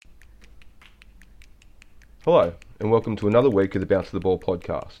Hello, and welcome to another week of the Bounce to the Ball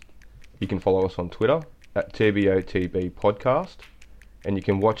podcast. You can follow us on Twitter at TBOTB Podcast, and you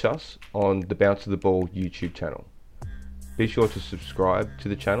can watch us on the Bounce to the Ball YouTube channel. Be sure to subscribe to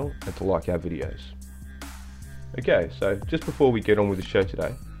the channel and to like our videos. Okay, so just before we get on with the show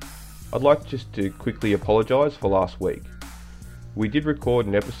today, I'd like just to quickly apologise for last week. We did record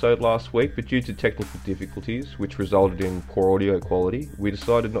an episode last week, but due to technical difficulties, which resulted in poor audio quality, we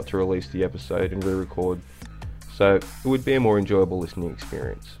decided not to release the episode and re-record, so it would be a more enjoyable listening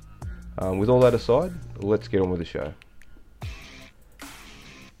experience. With all that aside, let's get on with the show.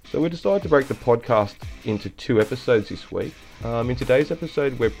 So we decided to break the podcast into two episodes this week. In today's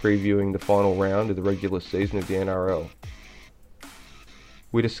episode, we're previewing the final round of the regular season of the NRL.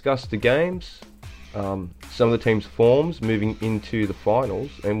 We discussed the games, some of the team's forms moving into the finals,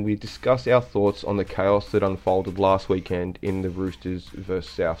 and we discuss our thoughts on the chaos that unfolded last weekend in the Roosters vs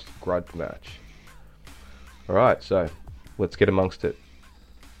Souths grudge match. Alright, so let's get amongst it.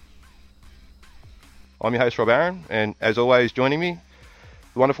 I'm your host Rob Aaron, and as always joining me,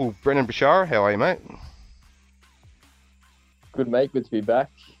 the wonderful Brendan Bashara. How are you, mate? Good, mate. Good to be back.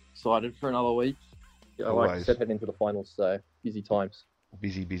 Excited for another week. Always. Like I said, heading into the finals, so busy times.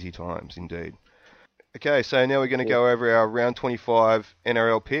 Busy times indeed. Okay, so now we're going to go over our round 25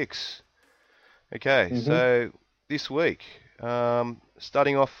 NRL picks. Okay, So this week,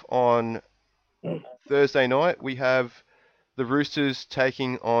 starting off on Thursday night, we have the Roosters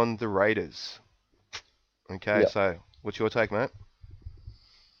taking on the Raiders. Okay, So what's your take, mate?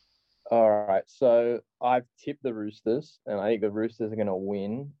 All right, so I've tipped the Roosters, and I think the Roosters are going to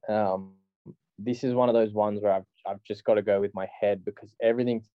win. This is one of those ones where I've just got to go with my head because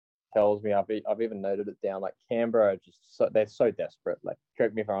everything tells me, I've even noted it down, like Canberra are they're so desperate. Like,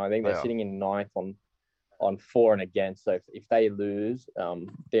 correct me if I'm wrong, I think they're sitting in ninth on for and against. So if they lose,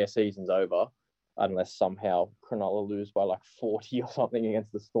 their season's over, unless somehow Cronulla lose by like 40 or something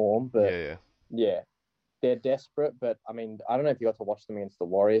against the Storm. But yeah, they're desperate. But I mean, I don't know if you got to watch them against the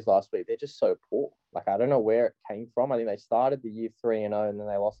Warriors last week. They're just so poor. Like, I don't know where it came from. I think they started the year 3-0 and then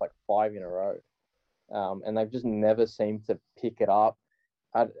they lost like 5 in a row. And they've just never seemed to pick it up.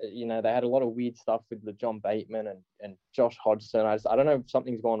 They had a lot of weird stuff with the John Bateman and Josh Hodgson. I don't know if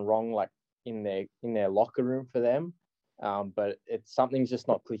something's gone wrong, like in their locker room for them. But something's just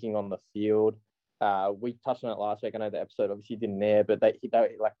not clicking on the field. We touched on it last week. I know the episode obviously didn't air, but they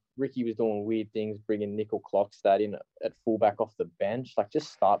like Ricky was doing weird things, bringing Nickel Clockstad in at fullback off the bench. Like,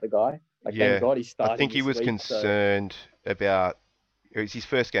 just start the guy. Like, thank God he started. I think he was week, concerned about. It was his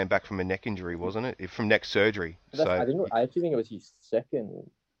first game back from a neck injury, wasn't it? From neck surgery. I actually think it was his second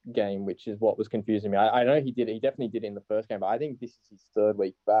game, which is what was confusing me. I know he definitely did it in the first game, but I think this is his third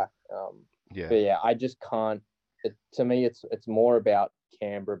week back. But yeah, I just can't. To me, it's more about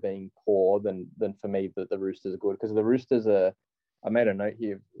Canberra being poor than for me that the Roosters are good, because the Roosters are. I made a note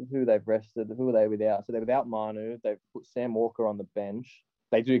here of who they've rested, who are they without. So they're without Manu. They've put Sam Walker on the bench.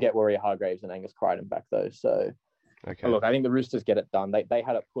 They do get Warrior-Hargreaves and Angus Crichton back though. So look, I think the Roosters get it done. They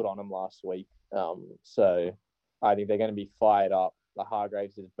had it put on them last week. So I think they're going to be fired up. The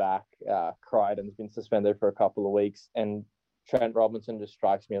Hargreaves is back. Crichton's been suspended for a couple of weeks, and Trent Robinson just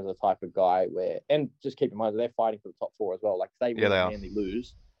strikes me as the type of guy and just keep in mind they're fighting for the top 4 as well. Like, if they really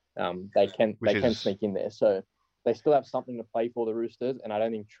lose, they can sneak in there. So they still have something to play for, the Roosters, and I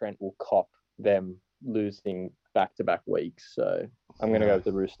don't think Trent will cop them losing back-to-back weeks. So I'm going to go with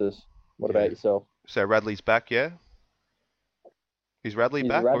the Roosters. What about yourself? So Radley's back, yeah? Is Radley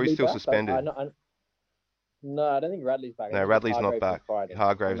back, or he's still suspended? No, I don't think Radley's back. No, Radley's not back.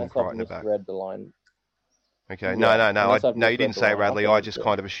 Hargreaves and Crichton are back. Read the line. Okay, no. You didn't say Radley. I just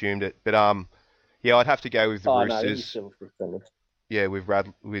kind of assumed it. But I'd have to go with the Roosters. No, he's still suspended. Yeah, with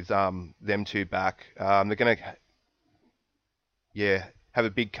them two back. They're going to have a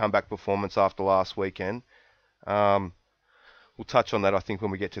big comeback performance after last weekend. We'll touch on that, I think,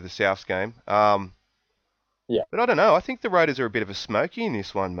 when we get to the Souths game. But I don't know. I think the Raiders are a bit of a smoky in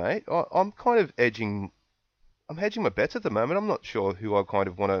this one, mate. I'm kind of hedging my bets at the moment. I'm not sure who I kind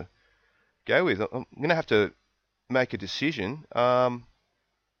of want to go with. I'm going to have to make a decision. I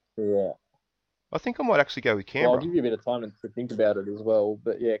think I might actually go with Canberra. Well, I'll give you a bit of time to think about it as well.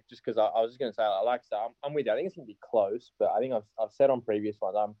 But yeah, just because I was just going to say, I'm with you. I think it's going to be close, but I think I've said on previous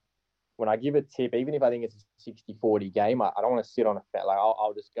ones, when I give a tip, even if I think it's a 60-40 game, I don't want to sit on a bet. Like,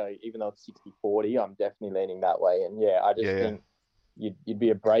 I'll just go, even though it's 60-40, I'm definitely leaning that way. And I just think you'd be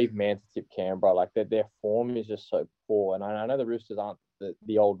a brave man to tip Canberra. Like, their form is just so poor. And I know the Roosters aren't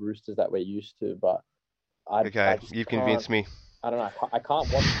the old Roosters that we're used to, but you've convinced me. I don't know. I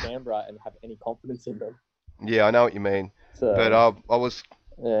can't watch Canberra and have any confidence in them. Yeah, I know what you mean. So, but I was...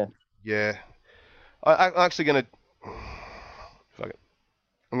 Yeah. I'm actually going to... Fuck it.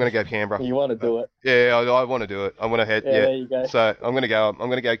 I'm going to go Canberra. You want to do it? Yeah, I want to do it. I want to head... Yeah, there you go. So I'm going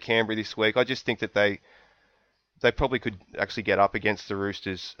to go Canberra this week. I just think that they probably could actually get up against the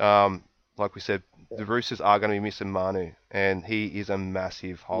Roosters. Like we said, the Roosters are going to be missing Manu, and he is a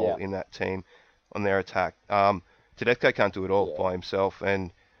massive hole in that team on their attack. Tedesco can't do it all by himself,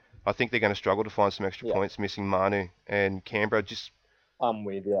 and I think they're going to struggle to find some extra points missing Manu, and Canberra just I'm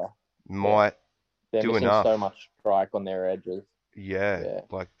with you. might They're do missing enough. so much strike on their edges. Yeah,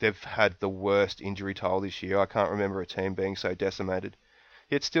 like they've had the worst injury toll this year. I can't remember a team being so decimated.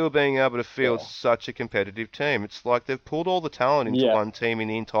 Yet still being able to field such a competitive team. It's like they've pulled all the talent into one team in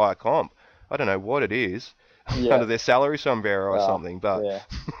the entire comp. I don't know what it is under their salary sombrero or something, but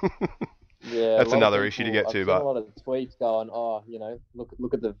that's another issue to get to. But a lot of tweets going,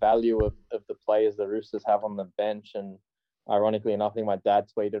 look at the value of the players the Roosters have on the bench, and ironically enough, I think my dad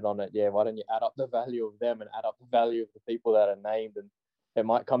tweeted on it. Yeah, why don't you add up the value of them and add up the value of the people that are named, and it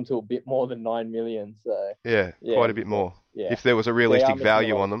might come to a bit more than 9 million. So quite a bit more. Yeah. If there was a realistic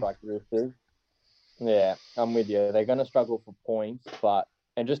value on them. Yeah, I'm with you. They're going to struggle for points,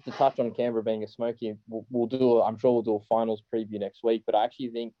 and just to touch on Canberra being a smoky, I'm sure we'll do a finals preview next week. But I actually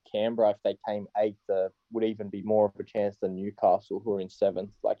think Canberra, if they came 8th, would even be more of a chance than Newcastle, who are in 7th.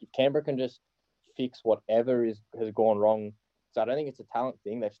 Like if Canberra can just fix whatever has gone wrong. So I don't think it's a talent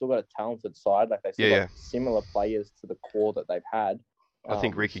thing. They've still got a talented side. Like they still got similar players to the core that they've had. I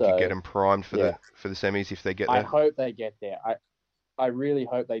think Ricky could get them primed for the semis if they get there. I hope they get there. I really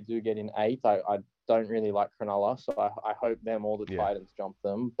hope they do get in 8th. I don't really like Cronulla, so I hope them or the Titans jump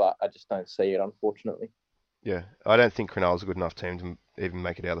them, but I just don't see it, unfortunately. Yeah, I don't think Cronulla's a good enough team to even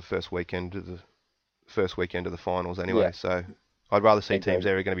make it out of the first weekend of the finals anyway. Yeah. So I'd rather see teams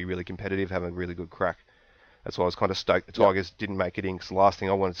that are going to be really competitive, have a really good crack. That's why I was kind of stoked the Tigers didn't make it in, because the last thing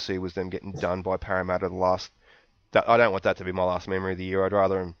I wanted to see was them getting done by Parramatta. I don't want that to be my last memory of the year. I'd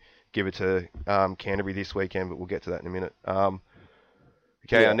rather give it to Canterbury this weekend, but we'll get to that in a minute.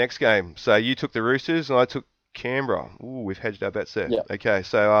 Our next game. So you took the Roosters and I took Canberra. Ooh, we've hedged our bets there. Yep. Okay,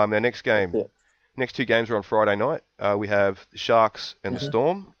 so our next game. Next 2 games are on Friday night. We have the Sharks and the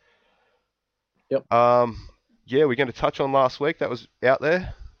Storm. Yep. We're going to touch on last week. That was out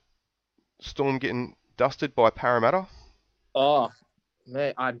there. Storm getting dusted by Parramatta. Oh,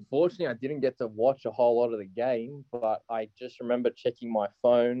 man, unfortunately, I didn't get to watch a whole lot of the game, but I just remember checking my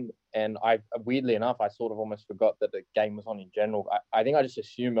phone, and weirdly enough, I sort of almost forgot that the game was on in general. I think I just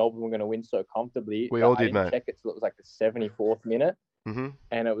assumed Melbourne were going to win so comfortably. We all did, mate. I didn't check it till it was like the 74th minute,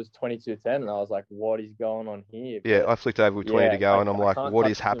 and it was 22-10, and I was like, what is going on here? Yeah, I flicked over with 20 to go, and I'm like, what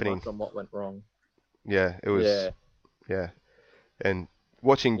is happening? On what went wrong. Yeah, it was... Yeah. And...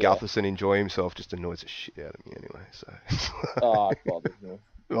 watching Gutherson enjoy himself just annoys the shit out of me anyway. So. It bothers me.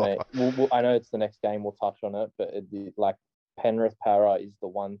 Mate, I know it's the next game. We'll touch on it, but Penrith Para is the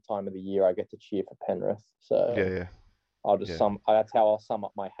one time of the year I get to cheer for Penrith. So I'll just that's how I'll sum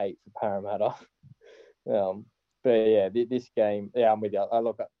up my hate for Parramatta. This game, I'm with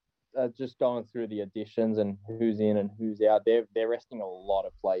you. Just going through the additions and who's in and who's out. They're resting a lot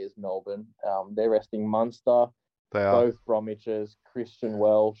of players. Melbourne. They're resting Munster. They are. Both Bromwiches, Christian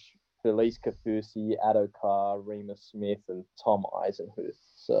Welsh, Felice Kafusi, Addo-Carr, Remus Smith, and Tom Eisenhuth.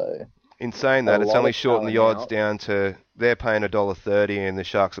 So, in saying that, it's only shortened the odds down to they're paying $1.30 and the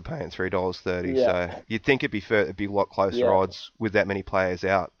Sharks are paying $3.30. Yeah. So you'd think it'd be a lot closer odds with that many players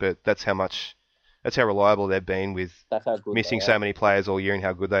out, but that's how reliable they've been with missing so many players all year and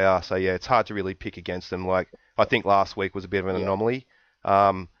how good they are. So it's hard to really pick against them. Like I think last week was a bit of an anomaly.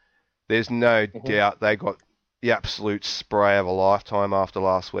 There's no doubt they got the absolute spray of a lifetime after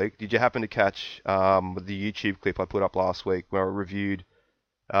last week. Did you happen to catch the YouTube clip I put up last week where I reviewed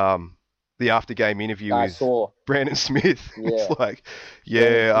the after-game interview with Brandon Smith? It's like,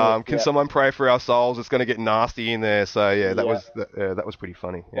 can someone pray for our souls? It's going to get nasty in there. So that was pretty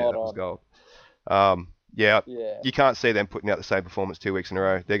funny. Yeah, that was gold. You can't see them putting out the same performance 2 weeks in a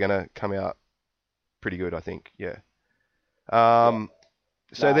row. They're going to come out pretty good, I think. Yeah.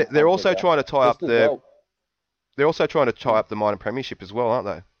 So they're also trying to tie up the. They're also trying to tie up the minor premiership as well, aren't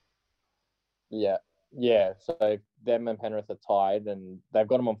they? Yeah. So them and Penrith are tied, and they've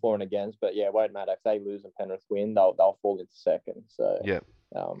got them on for and against. But it won't matter if they lose and Penrith win; they'll fall into second. So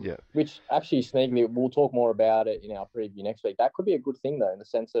which actually sneakily, we'll talk more about it in our preview next week. That could be a good thing though, in the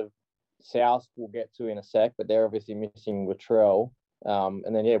sense of South we'll get to in a sec, but they're obviously missing Latrell.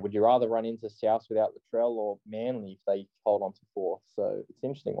 And then would you rather run into South without Latrell or Manly if they hold on to fourth? So it's an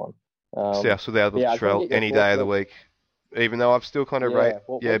interesting one. South without Latrell any day of the week. Even though I've still kind of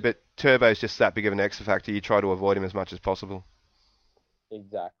but Turbo's just that big of an X factor. You try to avoid him as much as possible.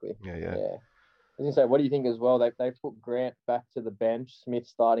 Exactly. Yeah. I was gonna say, what do you think as well? They put Grant back to the bench, Smith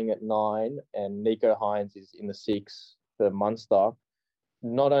starting at 9, and Nico Hines is in the 6 for Munster.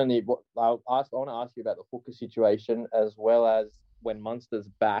 Not only I want to ask you about the hooker situation as well as when Munster's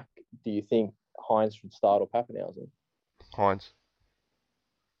back. Do you think Hines should start or Pappenhausen? Hines.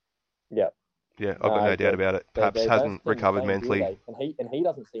 Yeah. Yeah, I've got no doubt about it. Paps hasn't recovered mentally. And he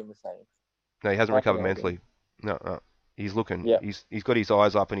doesn't seem the same. No, he hasn't recovered mentally. No. He's looking. Yeah. He's got his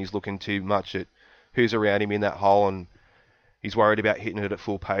eyes up and he's looking too much at who's around him in that hole, and he's worried about hitting it at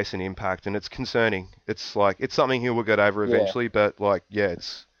full pace and impact, and it's concerning. It's like it's something he will get over eventually, but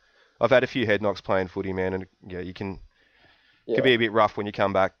I've had a few head knocks playing footy, man, and you can be a bit rough when you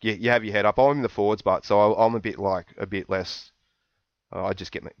come back. You have your head up. I'm in the forwards, but so I'm a bit less. I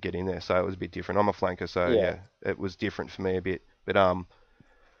just get in there, so it was a bit different. I'm a flanker, so it was different for me a bit.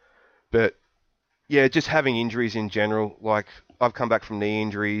 But just having injuries in general, like I've come back from knee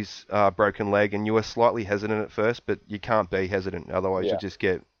injuries, broken leg, and you were slightly hesitant at first, but you can't be hesitant, otherwise you just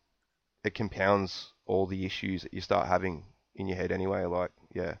it compounds all the issues that you start having in your head anyway. No,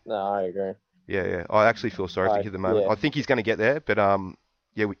 I agree. Yeah. I actually feel sorry for him at the moment. I think he's going to get there, but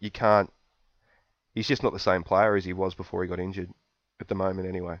you can't. He's just not the same player as he was before he got injured at the moment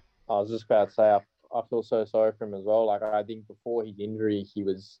anyway. I was just about to say, I feel so sorry for him as well. Like, I think before his injury, he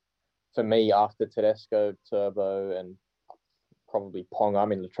was, for me, after Tedesco, Turbo, and probably Pong. I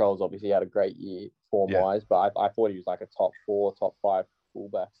mean, Latrell's obviously had a great year form-wise, but I thought he was like a top 4, top 5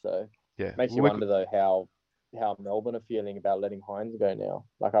 fullback. So it makes you wonder, though, how Melbourne are feeling about letting Hines go now.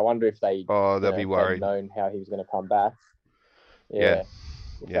 Like, I wonder if they'll be worried. Known how he was going to come back. If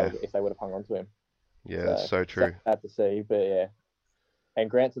they would have hung on to him. Yeah, that's so true. Sad to see, but And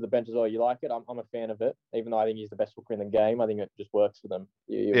Grant to the bench as well. You like it? I'm a fan of it. Even though I think he's the best hooker in the game, I think it just works for them.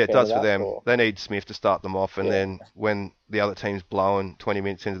 It does for them. Or? They need Smith to start them off, and then when the other team's blowing 20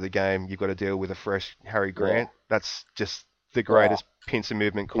 minutes into the game, you've got to deal with a fresh Harry Grant. That's just the greatest pincer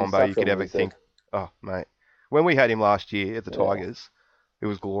movement combo you could ever think. Oh, mate. When we had him last year at the Tigers, it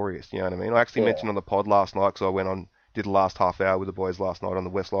was glorious. You know what I mean? I actually mentioned on the pod last night, because I went on, did the last half hour with the boys last night on the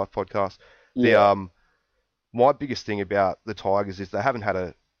West Life podcast. My biggest thing about the Tigers is they haven't had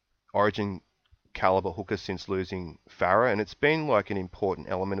a Origin caliber hooker since losing Farah, and it's been like an important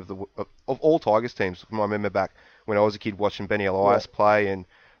element of all Tigers teams. I remember back when I was a kid watching Benny Elias play and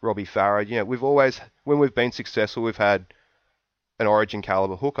Robbie Farah. We've always, when we've been successful, we've had an Origin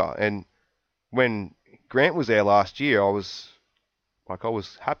caliber hooker. And when Grant was there last year, I was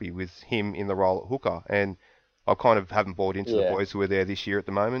happy with him in the role at hooker, and I kind of haven't bought into the boys who are there this year at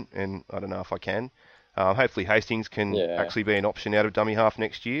the moment, and I don't know if I can. Hopefully Hastings can actually be an option out of dummy half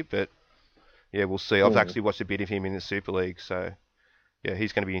next year, but we'll see. I've actually watched a bit of him in the Super League, so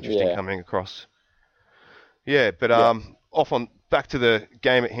he's going to be interesting coming across. Off on back to the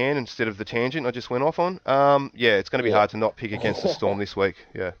game at hand instead of the tangent I just went off on. It's going to be hard to not pick against the Storm this week.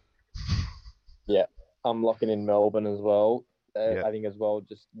 I'm locking in Melbourne as well. I think as well,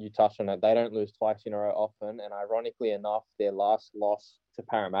 just you touched on it, they don't lose twice in a row often, and ironically enough, their last loss to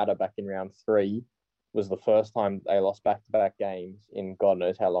Parramatta back in round 3 was the first time they lost back-to-back games in God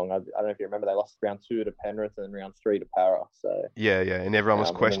knows how long. I don't know if you remember, they lost round 2 to Penrith and round 3 to Para. So and everyone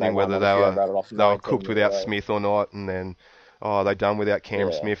was questioning whether they were cooked without Smith or not, and then they done without Cam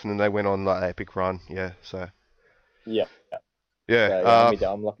Smith, and then they went on that epic run. So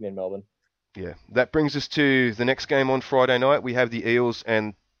I'm locking in Melbourne. That brings us to the next game on Friday night. We have the Eels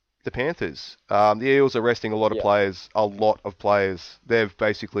and the Panthers. The Eels are resting a lot of players. They've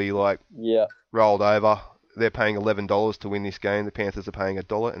basically rolled over. They're paying $11 to win this game. The Panthers are paying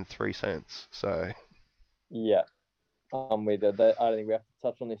 $1.03. So I'm with it. I don't think we have to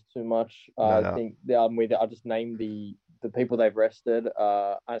touch on this too much. I think I'm with it. I'll just name the people they've rested.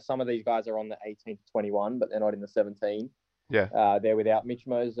 Some of these guys are on the 18 to 21, but they're not in the 17. They're without Mitch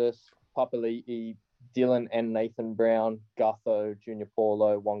Moses, Papali'i, Dylan and Nathan Brown, Gutho, Junior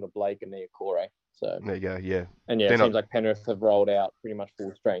Paulo, Wonga Blake, and Nia Kore. So there you go. And it seems like Penrith have rolled out pretty much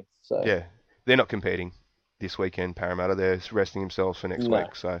full strength. So they're not competing this weekend. Parramatta, they're resting themselves for next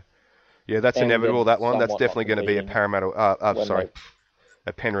week. So that's inevitable. That one, that's definitely going to be a Parramatta.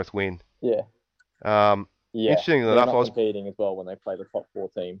 A Penrith win. Interesting enough, I was competing as well when they play the top 4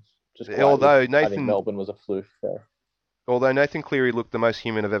 teams. Although I think Melbourne was a fluke. So. Although Nathan Cleary looked the most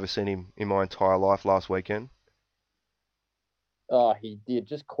human I've ever seen him in my entire life last weekend. Oh, he did,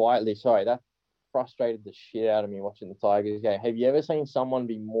 just quietly. Sorry, that frustrated the shit out of me watching the Tigers game. Have you ever seen someone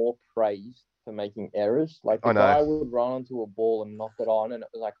be more praised for making errors? Like, the guy would run onto a ball and knock it on, and it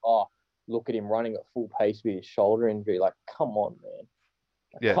was like, look at him running at full pace with his shoulder injury. Like, come on,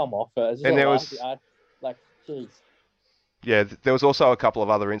 man. Come off it. And there was... Jeez. Yeah, there was also a couple of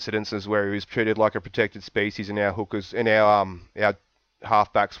other incidences where he was treated like a protected species, and our hookers and our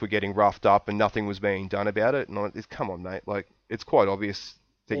halfbacks were getting roughed up, and nothing was being done about it. And come on, mate, like it's quite obvious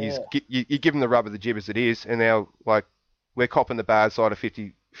that Yeah, you give him the rub of the jib as it is, and now like we're copping the bad side of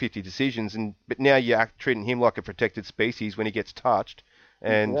 50 decisions, but now you're treating him like a protected species when he gets touched,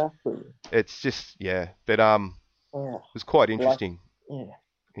 and exactly. it's just but Yeah, it was quite like interesting. yeah,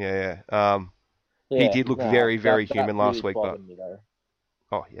 Yeah, he yeah. did look No, very, very that human really last week, but bothered me though.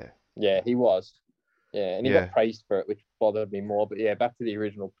 oh yeah, Yeah, he was. Yeah, and he got yeah, praised for it, which bothered me more. But yeah, back to the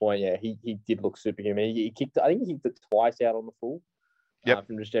original point. Yeah, he did look superhuman. He kicked. I think he kicked it twice out on the full, yep,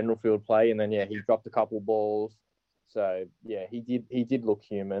 from just general field play, and then yeah, he dropped a couple balls. So yeah, he did look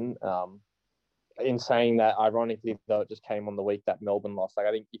human. In saying that, ironically though, it just came on the week that Melbourne lost. Like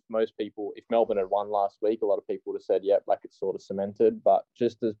I think if Melbourne had won last week, a lot of people would have said, "Yep, like it's sort of cemented." But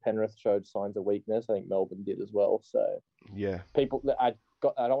just as Penrith showed signs of weakness, I think Melbourne did as well. So yeah. people, I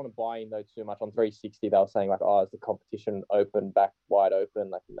don't want to buy in though too much. On 360, they were saying like, "Oh, is the competition open, back wide open?"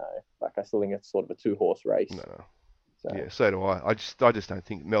 Like no, like I still think it's sort of a 2-horse race. No. So Yeah, so do I. I just don't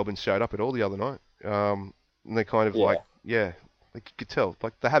think Melbourne showed up at all the other night. And they kind of yeah, like you could tell,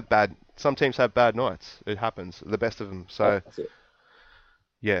 like some teams have bad nights. It happens, the best of them. So that's it.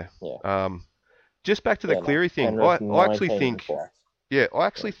 yeah. Yeah, Just back to the yeah. No, Cleary thing. Penrith I actually 19 think, twice. I Yeah,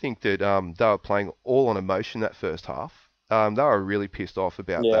 actually think that they were playing all on emotion that first half. They were really pissed off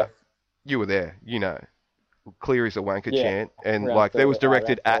about yeah, that. You were there, you know. Cleary's a wanker yeah. chant, and Round like that was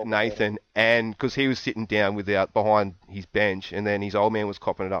directed round at 12, I think. Nathan, and because he was sitting down behind his bench, and then his old man was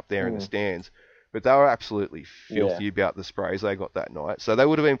copping it up there in the stands. But they were absolutely Yeah, filthy about the sprays they got that night, so they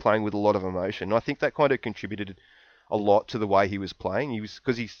would have been playing with a lot of emotion. And I think that kind of contributed a lot to the way he was playing.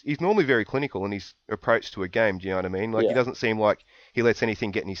 Because he's normally very clinical in his approach to a game. Do you know what I mean? Like he yeah, doesn't seem like he lets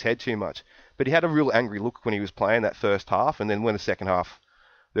anything get in his head too much. But he had a real angry look when he was playing that first half, and then when the second half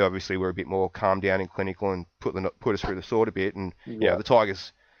they obviously were a bit more calmed down and clinical and put us through the sword a bit. And yeah. the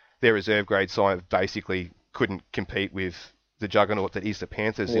Tigers, their reserve grade side basically couldn't compete with the juggernaut that is the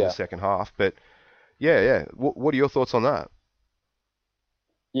Panthers in the Yeah. second half. But yeah. What are your thoughts on that?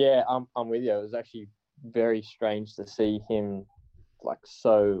 Yeah, I'm with you. It was actually very strange to see him like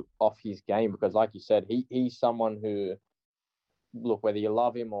so off his game because, like you said, he's someone who, look, whether you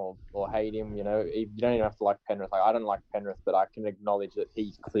love him or hate him, you don't even have to like Penrith. Like I don't like Penrith, but I can acknowledge that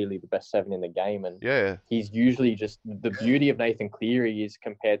he's clearly the best 7 in the game, and Yeah, he's usually just the beauty of Nathan Cleary is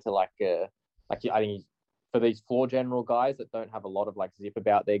compared to I think he's for these floor general guys that don't have a lot of like zip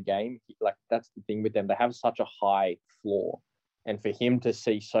about their game. Like that's the thing with them; they have such a high floor. And for him to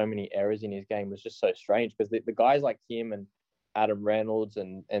see so many errors in his game was just so strange because the guys like him and Adam Reynolds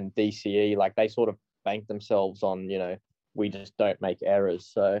and DCE, like they sort of bank themselves on, we just don't make errors.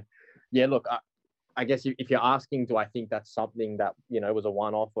 So, yeah, look, I guess if you're asking, do I think that's something that, was a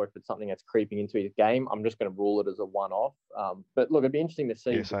one-off or if it's something that's creeping into his game, I'm just going to rule it as a one-off. But look, it'd be interesting to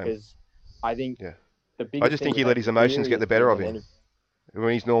see because I think the biggest I just think he let his emotions get the better of him.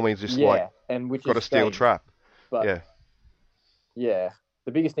 When he's normally just and which got is a steel strange, trap. but yeah,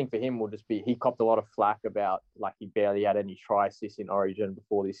 the biggest thing for him will just be he copped a lot of flack about like he barely had any try assists in Origin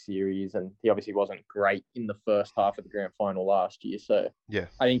before this series, and he obviously wasn't great in the first half of the grand final last year. So yeah,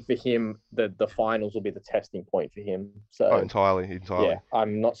 I think for him the finals will be the testing point for him. So entirely. yeah,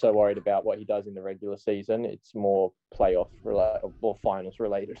 I'm not so worried about what he does in the regular season. It's more playoff related or finals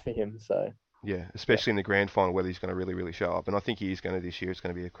related for him. So yeah, especially in the grand final, whether he's going to really, really show up, and I think he is going to this year. It's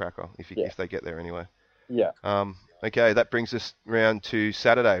going to be a cracker if they get there anyway. Yeah. Okay, that brings us round to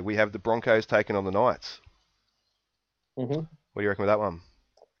Saturday. We have the Broncos taking on the Knights. Mm-hmm. What do you reckon with that one?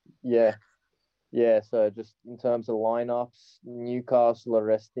 Yeah. Yeah, so just in terms of lineups, Newcastle are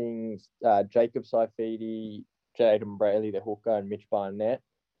resting Jacob Saifidi, Jaden Brayley, the hooker, and Mitch Barnett.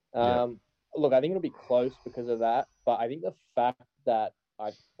 Look, I think it'll be close because of that, but I think the fact that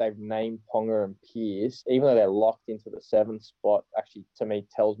they've named Ponga and Pearce, even though they're locked into the 7th spot, actually to me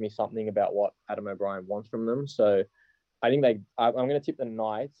tells me something about what Adam O'Brien wants from them. So I think I'm going to tip the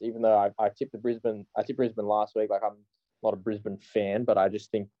Knights, even though I tipped Brisbane last week. Like I'm not a Brisbane fan, but I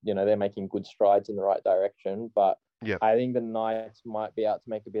just think they're making good strides in the right direction. But I think the Knights might be out to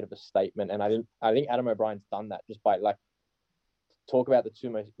make a bit of a statement, and I think Adam O'Brien's done that just by talk about the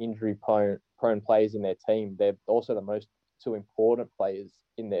 2 most injury prone players in their team. They're also the most 2 important players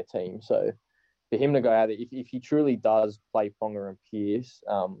in their team. So for him to go out there, if he truly does play Ponga and Pearce,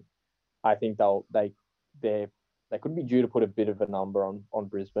 I think they could be due to put a bit of a number on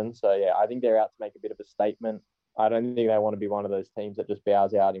Brisbane. So yeah, I think they're out to make a bit of a statement. I don't think they want to be one of those teams that just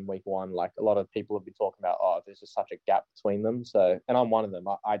bows out in week 1. Like a lot of people have been talking about, there's just such a gap between them. So, and I'm one of them.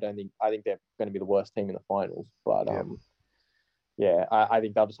 I think they're going to be the worst team in the finals. But Yeah, I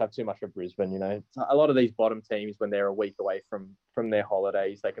think they'll just have too much of Brisbane. A lot of these bottom teams, when they're a week away from their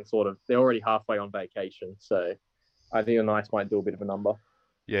holidays, they're already halfway on vacation. So I think the Knights might do a bit of a number.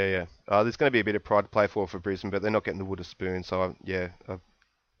 Yeah, yeah. There's going to be a bit of pride to play for Brisbane, but they're not getting the wooden spoon. So they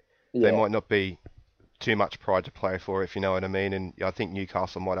Yeah, might not be too much pride to play for, if you know what I mean. And I think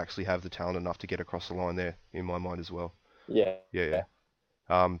Newcastle might actually have the talent enough to get across the line there, in my mind as well. yeah, Yeah,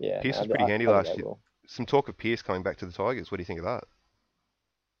 yeah. yeah. Pearce was No, pretty handy I think last they year. will. Some talk of Pearce coming back to the Tigers. What do you think of that?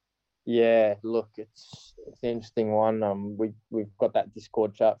 Yeah, look, it's an interesting one. We've got that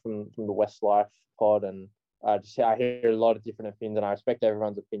Discord chat from the Westlife pod, and I hear a lot of different opinions, and I respect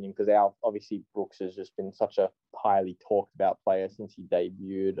everyone's opinion because obviously Brooks has just been such a highly talked about player since he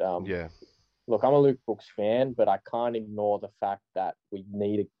debuted. Yeah, Look, I'm a Luke Brooks fan, but I can't ignore the fact that we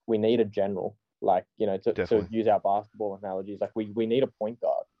need a general. Like, to definitely. use our basketball analogies, like we need a point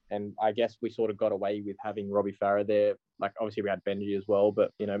guard. And I guess we sort of got away with having Robbie Farah there. Like, obviously we had Benji as well,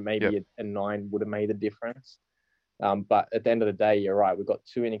 but Yep. maybe a 9 would have made a difference. But at the end of the day, you're right. We've got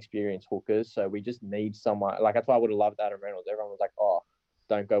 2 inexperienced hookers, so we just need someone. Like, that's why I would have loved Adam Reynolds. Everyone was like, "Oh,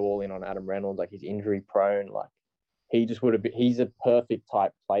 don't go all in on Adam Reynolds. Like, he's injury prone. Like, he just would have been. He's a perfect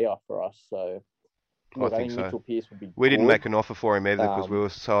type player for us." So, I look, I think think so. Mitchell Pearce would be We didn't good. make an offer for him either because we Um, were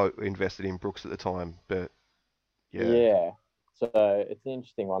so invested in Brooks at the time. But yeah, yeah. So it's an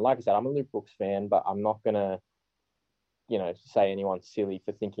interesting one. Like I said, I'm a Luke Brooks fan, but I'm not gonna say anyone's silly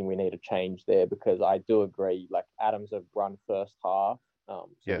for thinking we need a change there because I do agree. Like Adams have run first half, so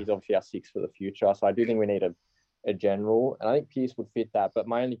yeah, he's obviously our 6 for the future. So I do think we need a general, and I think Pearce would fit that. But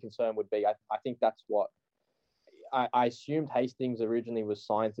my only concern would be I think that's what I assumed Hastings originally was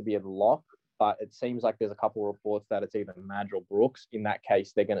signed to be a lock, but it seems like there's a couple of reports that it's either Madge or Brooks. In that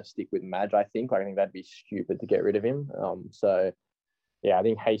case, they're going to stick with Madge. I think that'd be stupid to get rid of him. So yeah, I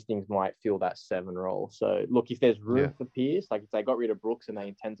think Hastings might fill that 7 role. So look, if there's yeah. room for Pearce, like if they got rid of Brooks and they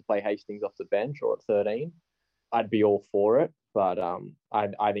intend to play Hastings off the bench or at 13, I'd be all for it. But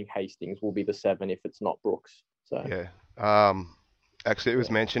I think Hastings will be the 7 if it's not Brooks. So Yeah. Actually, it was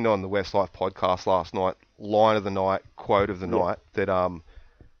yeah, mentioned on the Westlife podcast last night, line of the night, quote of the yeah, night, that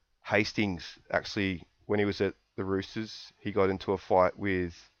Hastings actually, when he was at the Roosters, he got into a fight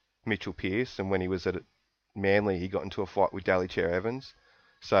with Mitchell Pearce, and when he was at Manly, he got into a fight with Daly Chair Evans.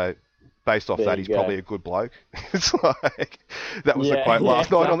 So, based off there that, you he's go. probably a good bloke. It's like that was the Yeah, quote yeah, last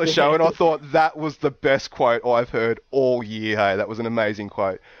night on the show, and I exactly. thought that was the best quote I've heard all year. Hey, that was an amazing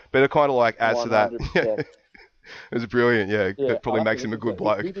quote. But it kind of like adds to that. 100%. It was brilliant. Yeah, Yeah, it I'll probably have to makes him a listen to good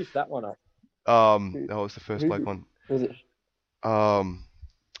it. Who bloke. dished that one up? That was the first bloke Who on. was it? Um,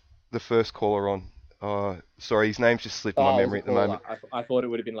 the first caller on. Sorry, his name's just slipping my Oh, it was memory a at the caller. moment. I thought it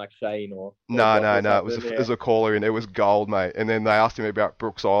would have been like Shane or No, Josh no, or no. something. It Yeah. was a caller, and it was gold, mate. And then they asked him about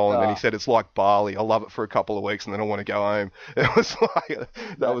Brooks Island, and he Ah, said it's like Bali. I love it for a couple of weeks, and then I want to go home. It was like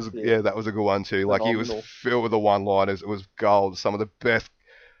that's it. that was a good one too. Like he was Phenomenal. filled with the one-liners. It was gold. Some of the best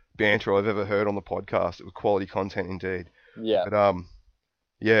banter I've ever heard on the podcast. It was quality content indeed. Yeah, But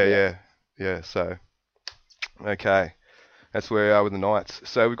yeah, yeah, yeah, yeah. So okay. That's where we are with the Knights.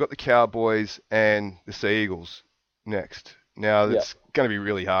 So we've got the Cowboys and the Sea Eagles next. Now yeah. it's going to be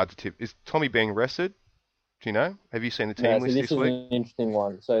really hard to tip. Is Tommy being rested? Do you know? Have you seen the No, team so list this this is week? an interesting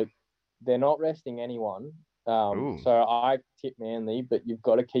one. So they're not resting anyone. Ooh, So I tip Manly, but you've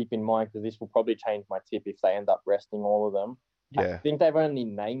got to keep in mind because this will probably change my tip if they end up resting all of them. I yeah. think they've only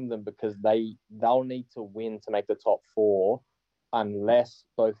named them because they'll need to win to make the top 4, unless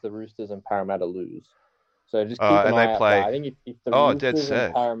both the Roosters and Parramatta lose. So just keep an And they eye out for that. play. I think if the Oh, dead Roosters and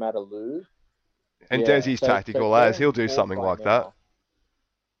set. Parramatta lose, And yeah. Desi's So tactical they're as in he'll do 4th something right like that. now.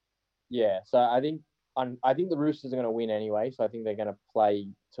 Yeah. So I think the Roosters are going to win anyway. So I think they're going to play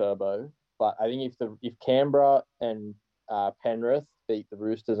turbo. But I think if Canberra and Penrith beat the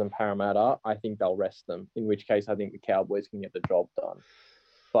Roosters and Parramatta, I think they'll rest them. In which case, I think the Cowboys can get the job done.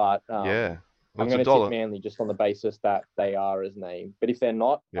 But Yeah. Well, I'm it's a going to tip dollar. Manly just on the basis that they are as named. But if they're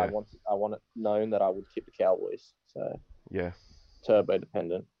not, Yeah. I want it known that I would tip the Cowboys. So Yeah. turbo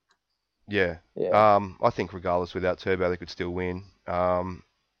dependent. Yeah. Yeah. I think regardless, without Turbo, they could still win.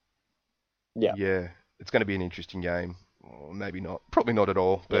 Yeah. Yeah. It's going to be an interesting game. Or maybe not. Probably not at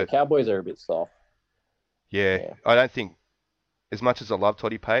all. Yeah. But Cowboys are a bit soft. yeah, Yeah. I don't think, as much as I love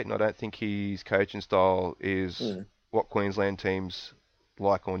Toddy Payton, I don't think his coaching style is Mm. what Queensland teams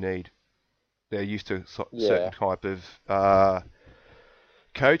like or need. They're used to certain Yeah. type of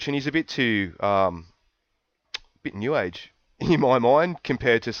coach, and he's a bit new age in my mind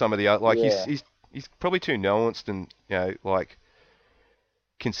compared to some of the other. Like Yeah. he's probably too nuanced and like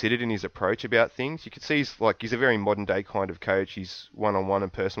considered in his approach about things. You could see he's a very modern day kind of coach. He's one-on-one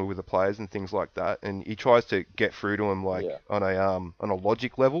and personal with the players and things like that, and he tries to get through to them on a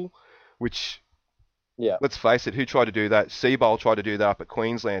logic level, which, let's face it, who tried to do that? Seabold tried to do that up at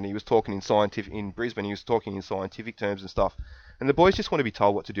Queensland. He was talking in Brisbane. He was talking in scientific terms and stuff. And the boys just want to be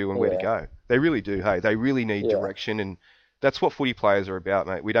told what to do and where to go. They really do. Hey, they really need direction, and that's what footy players are about,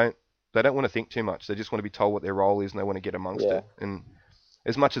 mate. They don't want to think too much. They just want to be told what their role is, and they want to get amongst it. And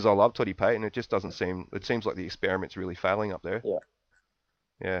as much as I love Toddy Payton, it just doesn't seem. It seems like the experiment's really failing up there. Yeah.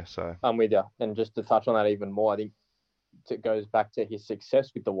 Yeah. So I'm with you. And just to touch on that even more, I think it goes back to his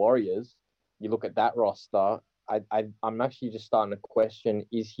success with the Warriors. You look at that roster. I'm actually just starting to question: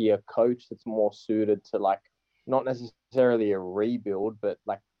 is he a coach that's more suited to not necessarily a rebuild, but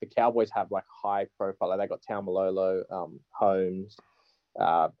the Cowboys have high profile. They got Taumalolo, Holmes.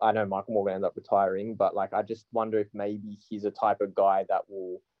 I know Michael Morgan ended up retiring, but I just wonder if maybe he's a type of guy that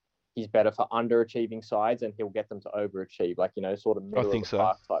he's better for underachieving sides and he'll get them to overachieve, sort of middle of the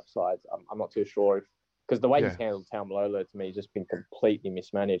park type sides. I'm not too sure because the way he's handled Taumalolo to me has just been completely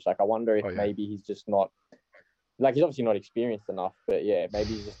mismanaged. I wonder if maybe he's just not he's obviously not experienced enough, but maybe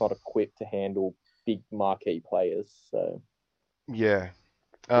he's just not equipped to handle big marquee players. So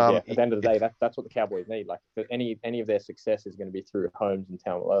at the end of the day, that's what the Cowboys need. Any of their success is going to be through Holmes and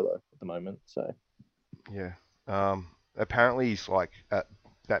Taumalolo at the moment. So apparently he's at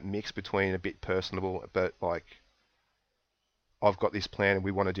that mix between a bit personable, but I've got this plan and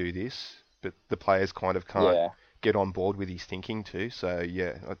we want to do this, but the players kind of can't get on board with his thinking too. So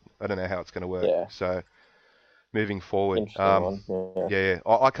I don't know how it's going to work. So moving forward,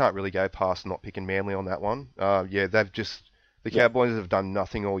 I can't really go past not picking Manly on that one. The Cowboys have done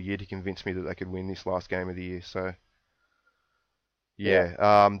nothing all year to convince me that they could win this last game of the year. So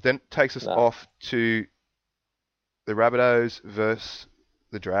then it takes us off to the Rabbitohs versus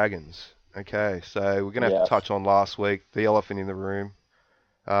the Dragons. Okay, so we're going to have to touch on last week, the elephant in the room.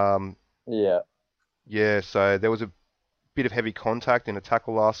 So there was a bit of heavy contact in a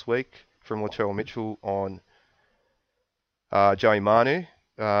tackle last week from Latrell Mitchell on Joey Manu.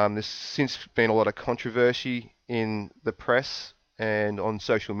 There's since been a lot of controversy in the press and on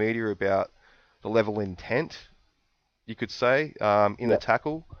social media about the level of intent, you could say, in the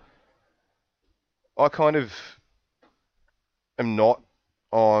tackle. I kind of am not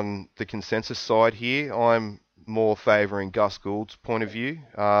on the consensus side here. I'm more favouring Gus Gould's point of view.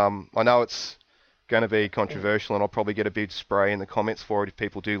 I know it's going to be controversial and I'll probably get a big spray in the comments for it if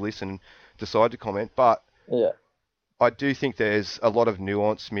people do listen and decide to comment, but I do think there's a lot of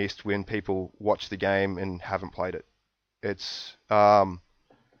nuance missed when people watch the game and haven't played it. It's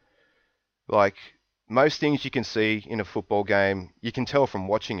most things you can see in a football game, you can tell from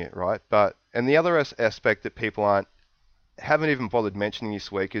watching it, right? And the other aspect that people haven't even bothered mentioning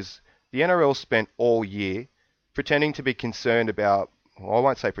this week is the NRL spent all year pretending to be concerned about, well, I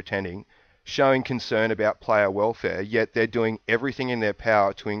won't say pretending, showing concern about player welfare, yet they're doing everything in their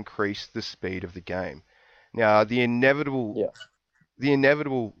power to increase the speed of the game. Now, the inevitable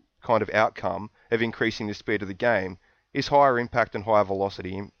kind of outcome of increasing the speed of the game is higher impact and higher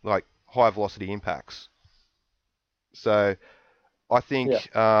velocity impacts. So, I think,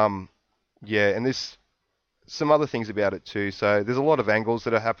 and there's some other things about it too. So, there's a lot of angles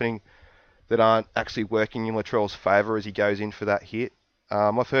that are happening that aren't actually working in Latrell's favour as he goes in for that hit.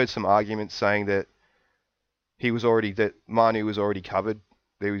 I've heard some arguments saying that Manu was already covered.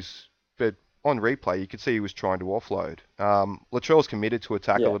 But on replay, you could see he was trying to offload. Latrell's committed to a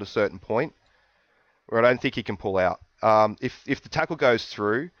tackle at a certain point where I don't think he can pull out. If the tackle goes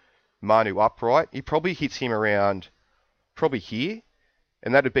through Manu upright, he probably hits him around probably here,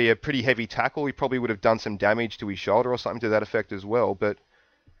 and that'd be a pretty heavy tackle. He probably would have done some damage to his shoulder or something to that effect as well. But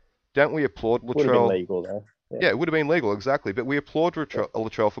don't we applaud Latrell? Would have been legal though. Yeah, it would have been legal, exactly. But we applaud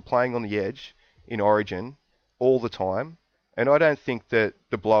Latrell for playing on the edge in Origin all the time. And I don't think that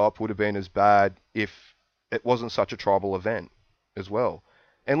the blow-up would have been as bad if it wasn't such a tribal event as well.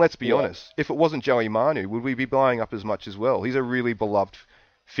 And let's be honest, if it wasn't Joey Manu, would we be blowing up as much as well? He's a really beloved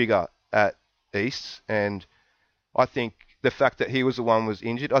figure at East, and I think the fact that he was the one who was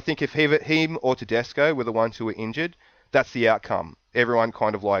injured, I think if him or Tedesco were the ones who were injured, that's the outcome. Everyone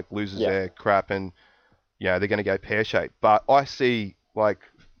kind of loses their crap and they're going to go pear-shaped. But I see,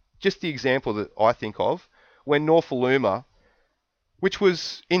 just the example that I think of, when Norfoluma, which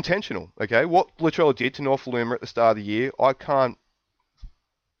was intentional, okay? What Latrell did to Norfoluma at the start of the year, I can't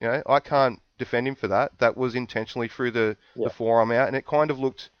defend him for that. That was intentionally through the forearm out, and it kind of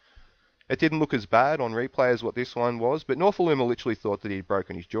it didn't look as bad on replay as what this one was, but Norfoluma literally thought that he'd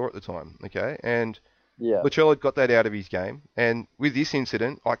broken his jaw at the time, okay? And Yeah. Latrell had got that out of his game. And with this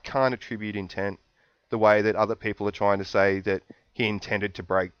incident, I can't attribute intent the way that other people are trying to say that he intended to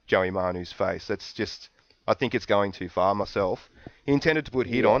break Joey Manu's face. That's just, I think it's going too far myself. He intended to put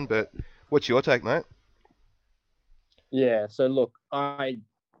heat on, but what's your take, mate? Yeah, so look, I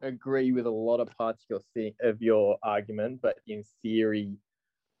agree with a lot of parts of your argument, but in theory,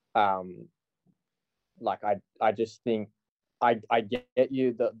 like I just think I get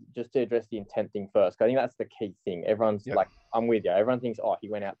you that just to address the intent thing first. I think that's the key thing. Everyone's like, I'm with you. Everyone thinks, oh, he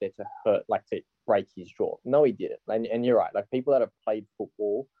went out there to hurt, like to break his jaw. No, he didn't. And you're right. Like people that have played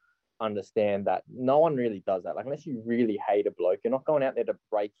football understand that no one really does that. Like unless you really hate a bloke, you're not going out there to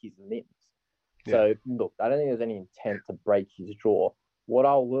break his limbs. Yeah. So look, I don't think there's any intent to break his jaw. What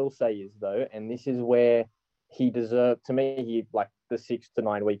I will say is though, and this is where he deserved, to me, he like the 6 to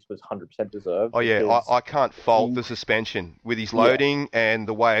 9 weeks was 100% deserved. Oh yeah, I can't fault the suspension with his loading and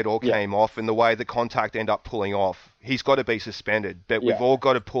the way it all came off and the way the contact ended up pulling off. He's got to be suspended, but we've all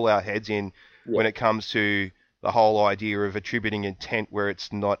got to pull our heads in when it comes to the whole idea of attributing intent where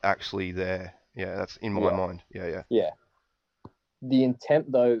it's not actually there. Yeah, that's in my mind. Yeah. The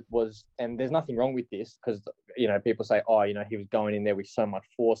intent, though, was, and there's nothing wrong with this because, people say, oh, he was going in there with so much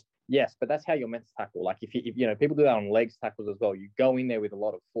force. Yes, but that's how you're meant to tackle. Like, if people do that on legs tackles as well. You go in there with a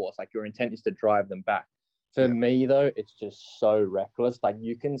lot of force. Like, your intent is to drive them back. For me, though, it's just so reckless. Like,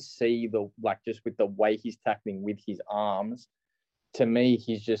 you can see just with the way he's tackling with his arms, to me,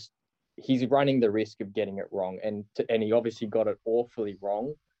 he's running the risk of getting it wrong. And he obviously got it awfully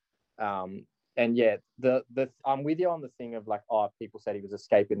wrong. And yeah, I'm with you on the thing of like, oh, people said he was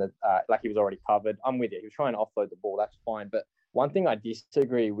escaping like he was already covered. I'm with you. He was trying to offload the ball. That's fine. But one thing I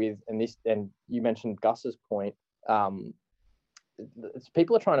disagree with, and you mentioned Gus's point,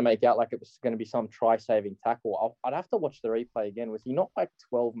 people are trying to make out like it was going to be some try-saving tackle. I'd have to watch the replay again. Was he not like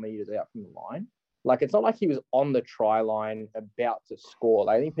 12 meters out from the line? Like, it's not like he was on the try line about to score.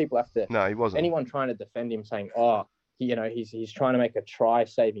 Like, I think people have to. No, he wasn't. Anyone trying to defend him saying, oh, he's trying to make a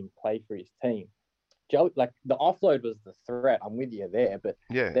try-saving play for his team. Like the offload was the threat. I'm with you there, but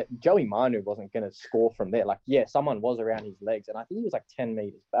Joey Manu wasn't going to score from there. Like, someone was around his legs, and I think he was like 10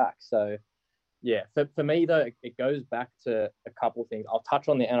 meters back. So, for me though, it goes back to a couple of things. I'll touch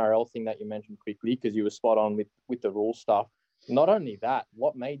on the NRL thing that you mentioned quickly because you were spot on with the rule stuff. Not only that,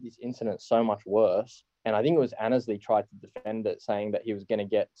 what made this incident so much worse, and I think it was Annesley tried to defend it, saying that he was going to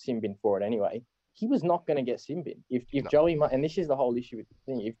get sin-bin for it anyway. He was not going to get sin-bin. If Joey, and this is the whole issue with the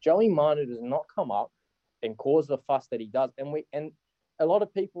thing, if Joey Manu does not come up and cause the fuss that he does, and a lot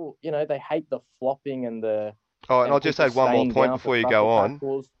of people, they hate the flopping and the. Oh, and I'll just add one more point before you go on.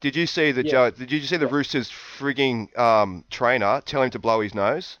 Did you see the Did you see the Roosters frigging trainer tell him to blow his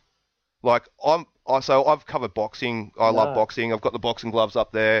nose? Like I've covered boxing. I love boxing. I've got the boxing gloves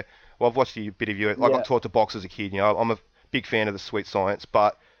up there. Well, I've watched a bit of you. I got taught to box as a kid. I'm a big fan of the sweet science,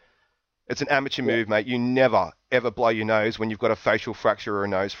 but it's an amateur move, mate. You never, ever blow your nose when you've got a facial fracture or a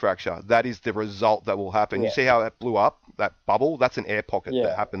nose fracture. That is the result that will happen. You see how that blew up, that bubble? That's an air pocket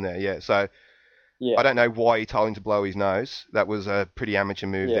that happened there, So I don't know why he told him to blow his nose. That was a pretty amateur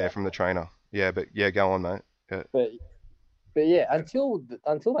move there from the trainer. Yeah, but go on, mate. Yeah. But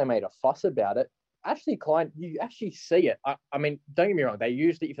until they made a fuss about it, actually, Klein, you actually see it. I mean, don't get me wrong. They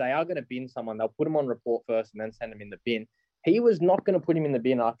usually, if they are going to bin someone, they'll put them on report first and then send them in the bin. He was not going to put him in the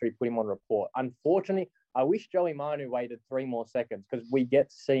bin after he put him on report. Unfortunately, I wish Joey Manu waited 3 more seconds because we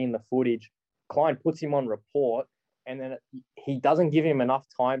get to see in the footage, Klein puts him on report and then he doesn't give him enough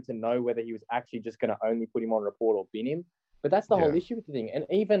time to know whether he was actually just going to only put him on report or bin him. But that's the whole issue with the thing. And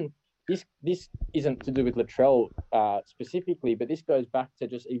even this isn't to do with Latrell specifically, but this goes back to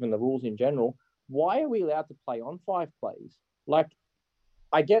just even the rules in general. Why are we allowed to play on 5 plays? Like,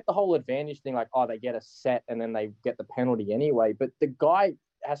 I get the whole advantage thing, like, oh, they get a set and then they get the penalty anyway, but the guy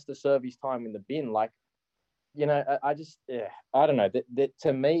has to serve his time in the bin. Like, I don't know. That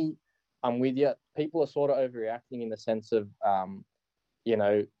to me, I'm with you. People are sort of overreacting in the sense of,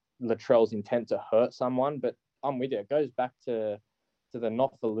 Latrell's intent to hurt someone, but I'm with you. It goes back to the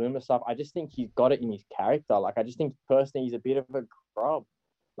Nofaluma stuff. I just think he's got it in his character. Like, I just think personally he's a bit of a grub.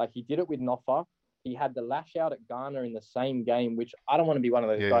 Like, he did it with Nofa. He had the lash out at Garner in the same game, which I don't want to be one of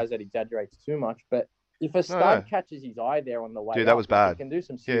those guys that exaggerates too much, but if a stud catches his eye there on the way that was bad. He can do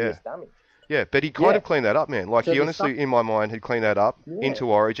some serious damage. Yeah, but he kind of cleaned that up, man. Like, so he honestly, in my mind, had cleaned that up into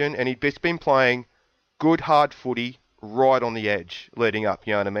Origin, and he'd been playing good, hard footy right on the edge leading up,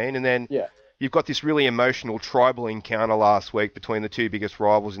 you know what I mean? And then you've got this really emotional tribal encounter last week between the 2 biggest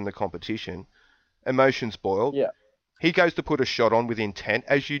rivals in the competition. Emotions boiled. Yeah. He goes to put a shot on with intent,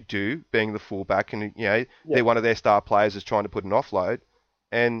 as you do, being the fullback, and they're one of their star players is trying to put an offload,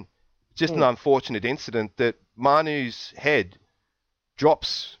 and just an unfortunate incident that Manu's head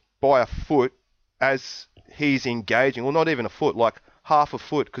drops by a foot as he's engaging. Well, not even a foot, like half a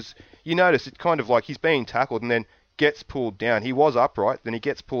foot, because you notice it's kind of like he's being tackled and then gets pulled down. He was upright, then he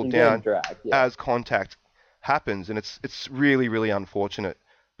gets pulled down as contact happens, and it's really, really unfortunate.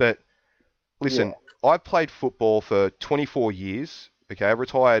 But listen, I've played football for 24 years. Okay, I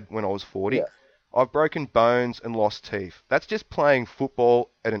retired when I was 40. Yeah. I've broken bones and lost teeth. That's just playing football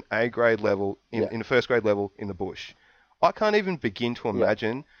at an A grade level, in a first grade level in the bush. I can't even begin to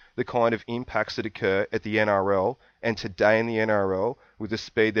imagine the kind of impacts that occur at the NRL and today in the NRL with the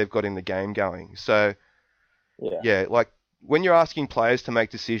speed they've got in the game going. So, like when you're asking players to make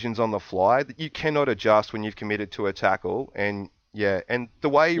decisions on the fly, that you cannot adjust when you've committed to a tackle. And the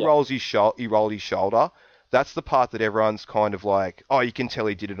way he rolled his shoulder, that's the part that everyone's kind of like, oh, you can tell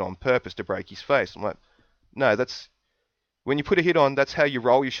he did it on purpose to break his face. I'm like, no, that's when you put a hit on, that's how you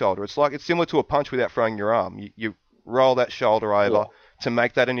roll your shoulder. It's similar to a punch without throwing your arm. You roll that shoulder over to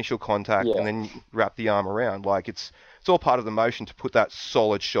make that initial contact and then wrap the arm around. Like it's all part of the motion to put that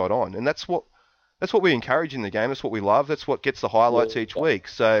solid shot on. And that's what we encourage in the game. That's what we love. That's what gets the highlights each week.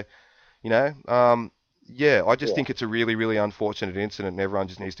 So, I just think it's a really, really unfortunate incident and everyone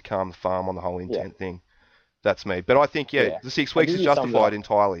just needs to calm the farm on the whole intent thing. That's me. But I think, the 6 weeks is justified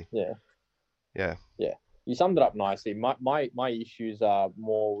entirely. Yeah. You summed it up nicely. My issues are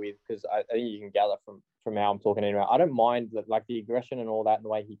more with, because I think you can gather from how I'm talking anyway. I don't mind like the aggression and all that and the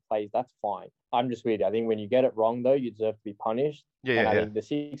way he plays. That's fine. I'm just weird. I think when you get it wrong, though, you deserve to be punished. I think the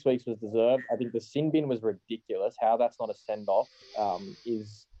 6 weeks was deserved. I think the sin bin was ridiculous. How that's not a send-off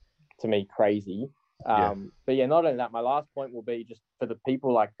is, to me, crazy. But not only that, my last point will be just for the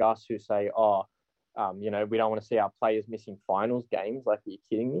people like Gus who say, we don't want to see our players missing finals games. Like, are you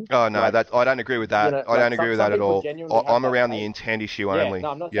kidding me? Oh, no, I don't agree with that. I don't agree with that at all. I'm around the intent issue only.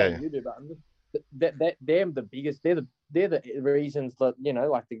 No, I'm not saying you do, but I'm just, they're the biggest. They're the reasons that,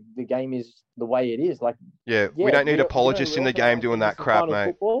 like the game is the way it is. Like, we don't need apologists in the game doing that crap,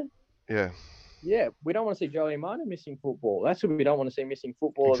 mate. Football. Yeah, we don't want to see Joey Manu missing football. That's what we don't want to see missing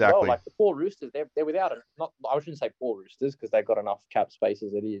football as well. Like the poor Roosters, they're without it. I shouldn't say poor Roosters because they've got enough cap space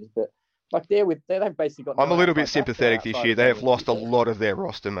as it is, but like they've basically got. I'm a little bit sympathetic this year. They have lost a lot of their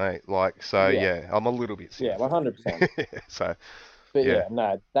roster, mate. Like, so I'm a little bit sympathetic. 100%. So, but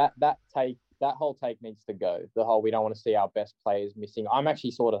that whole take needs to go. The whole we don't want to see our best players missing. I'm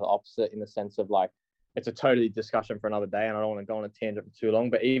actually sort of the opposite in the sense of like it's a totally discussion for another day, and I don't want to go on a tangent for too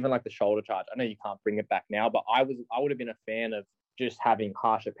long. But even like the shoulder charge, I know you can't bring it back now, but I would have been a fan of just having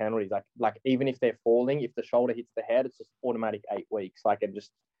harsher penalties. Like even if they're falling, if the shoulder hits the head, it's just automatic 8 weeks. Like it just.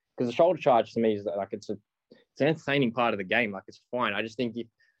 Because the shoulder charge to me is like it's an entertaining part of the game. Like it's fine. I just think if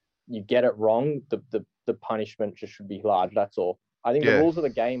you get it wrong, the punishment just should be large. That's all. I think the rules of the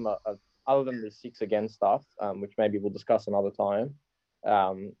game are other than the 6 against stuff, which maybe we'll discuss another time.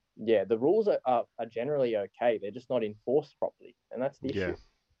 The rules are generally okay. They're just not enforced properly, and that's the issue.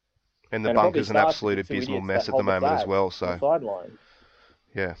 And the bunker's an absolute abysmal mess at the moment as well. So sideline.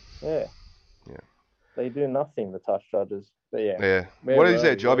 Yeah. They do nothing, the touch judges. But what is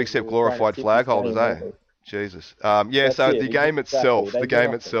their job except glorified flag holders, eh? Jesus. So the game itself. The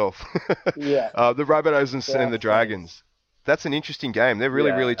Rabbitohs and the Dragons. That's an interesting game. They're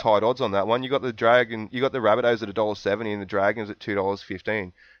really, really tight odds on that one. You got the Rabbitohs at $1.70 and the Dragons at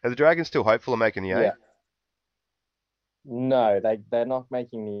 $2.15. Are the Dragons still hopeful of making the 8? No, they're not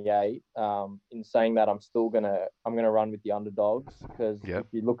making the 8. In saying that, I'm gonna run with the underdogs because if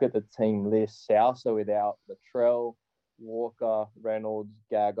you look at the team list, South are without Latrell, Walker, Reynolds,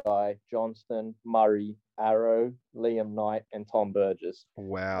 Gagai, Johnston, Murray, Arrow, Liam Knight, and Tom Burgess.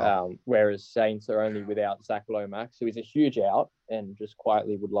 Wow. Whereas Saints are only without Zach Lomax, who is a huge out and just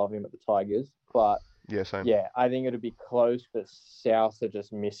quietly would love him at the Tigers. But same. I think it'd be close, but South are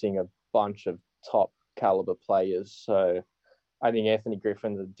just missing a bunch of top caliber players. So I think Anthony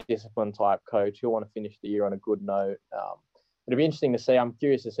Griffin's a disciplined type coach. He'll want to finish the year on a good note. It'll be interesting to see. I'm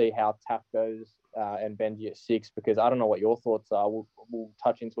curious to see how Taff goes and Benji at 6 because I don't know what your thoughts are. We'll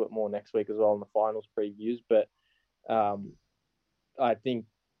touch into it more next week as well in the finals previews. But I think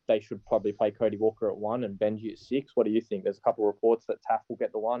they should probably play Cody Walker at 1 and Benji at 6. What do you think? There's a couple of reports that Taff will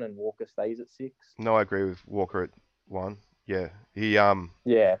get the 1 and Walker stays at 6. No, I agree with Walker at 1. Yeah,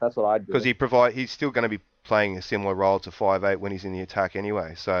 that's what I'd do. Because he's still going to be playing a similar role to 5'8" when he's in the attack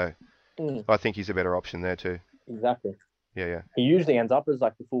anyway. So I think he's a better option there too. Exactly. Yeah. He usually ends up as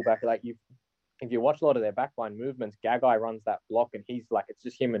like the fullback. Like if you watch a lot of their backline movements, Gagai runs that block and he's like it's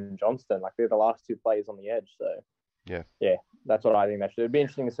just him and Johnston. Like they're the last 2 players on the edge. So yeah, that's what I think. That should. It'd be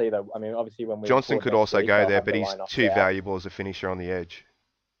interesting to see though. I mean, obviously when Johnston could also go there, but he's too valuable as a finisher on the edge.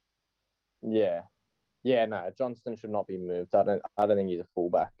 Yeah. Yeah, no, Johnston should not be moved. I don't think he's a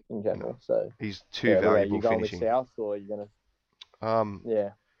fullback in general. So He's too yeah, are valuable you going finishing. with South or are you gonna? Um,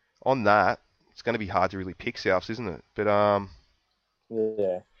 Yeah, on that, it's going to be hard to really pick Souths, isn't it? But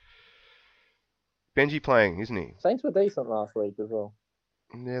yeah. Benji playing, isn't he? Saints were decent last week as well.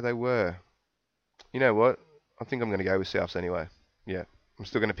 Yeah, they were. You know what? I think I'm going to go with Souths anyway. Yeah, I'm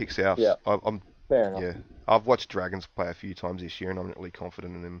still going to pick Souths. Yeah, I'm fair enough. yeah. I've watched Dragons play a few times this year, and I'm not really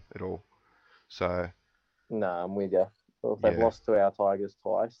confident in them at all. So No, I'm with you. Well, if they've lost to our Tigers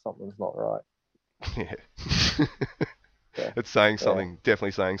twice, something's not right. yeah, Yeah. it's saying something.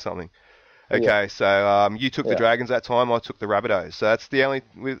 Definitely saying something. Okay, Yeah. so you took the Dragons that time. I took the Rabbitohs. So that's the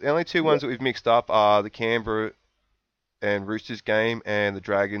only two ones that we've mixed up are the Canberra and Roosters game and the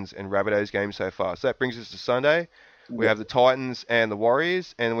Dragons and Rabbitohs game so far. So that brings us to Sunday. We have the Titans and the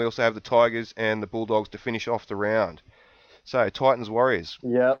Warriors, and we also have the Tigers and the Bulldogs to finish off the round. So Titans Warriors.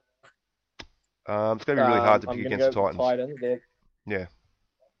 Yeah. It's going to be really hard to pick against the Titans. Yeah.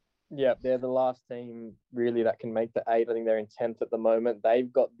 Yeah, they're the last team really that can make the 8. I think they're in 10th at the moment.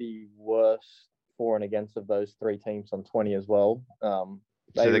 They've got the worst for and against of those 3 teams on 20 as well. So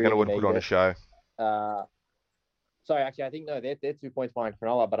they're going to want to put on a show. Sorry, actually, I think, no, they're 2 points behind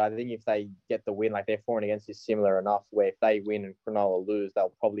Cronulla, but I think if they get the win, like their for and against is similar enough where if they win and Cronulla lose,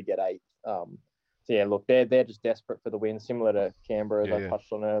 they'll probably get 8. So yeah, look, they're just desperate for the win, similar to Canberra, as I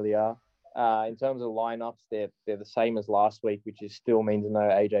touched on earlier. In terms of lineups, they're the same as last week, which still means no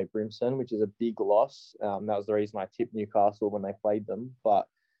AJ Brimson, which is a big loss. That was the reason I tipped Newcastle when they played them. But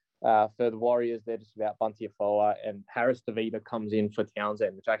for the Warriors, they're just without Bunty Afoa, and Harris DeVita comes in for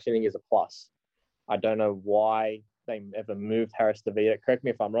Townsend, which I actually think is a plus. I don't know why they ever moved Harris DeVita. Correct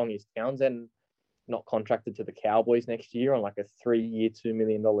me if I'm wrong. Is Townsend not contracted to the Cowboys next year on like a 3-year, $2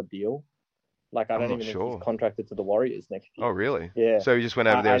 million deal? Like, I don't even think he's contracted to the Warriors next year. Oh, really? Yeah. So he just went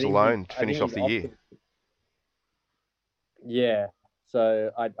over there as a loan to finish off the year. Yeah.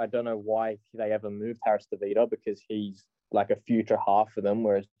 So I don't know why they ever moved Harris DeVita, because he's like a future half for them,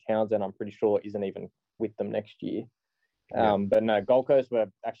 whereas Townsend, I'm pretty sure, isn't even with them next year. But no, Gold Coast were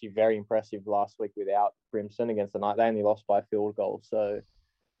actually very impressive last week without Brimson against the Knights. They only lost by a field goal. So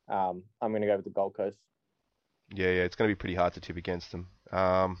I'm going to go with the Gold Coast. Yeah, it's going to be pretty hard to tip against them.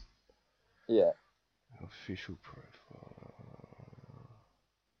 Yeah. Official profile.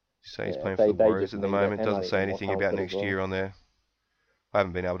 Say he's playing for the Warriors at the moment. Doesn't say anything about next year on there. I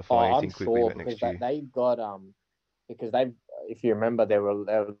haven't been able to find anything quickly about next year. They've got because they've, if you remember, there were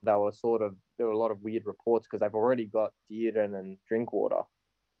a lot of weird reports because they've already got Dearden and Drinkwater,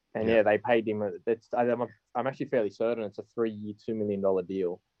 and they paid him. I'm actually fairly certain it's a 3-year, $2 million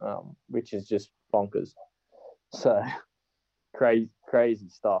deal, which is just bonkers. So crazy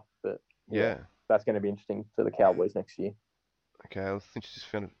stuff, but. Yeah, that's going to be interesting for the Cowboys next year. Okay, I think just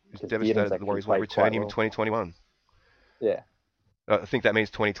found it's devastated that the Warriors won't return him in 2021. Yeah. I think that means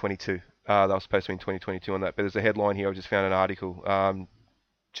 2022. They were supposed to be in 2022 on that, but there's a headline here. I just found an article.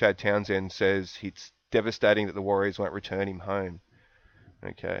 Chad Townsend says it's devastating that the Warriors won't return him home.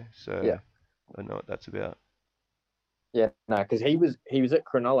 Okay, so I don't know what that's about. Yeah, no, because he was at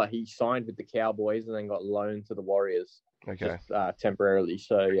Cronulla. He signed with the Cowboys and then got loaned to the Warriors. Okay. Just, temporarily.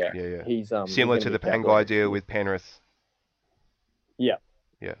 So yeah. He's similar to the Pangai deal with Penrith. Yeah.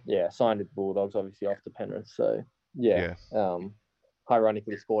 Yeah. Yeah. Signed with the Bulldogs, obviously off to Penrith. So yeah.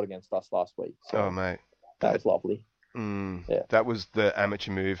 Ironically scored against us last week. So oh mate, that was lovely. That was the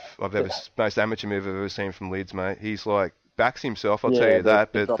amateur move most amateur move I've ever seen from Lids, mate. He's like backs himself, I'll tell you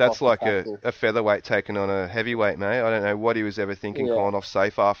that, but that's like a featherweight taking on a heavyweight, mate. I don't know what he was ever thinking calling off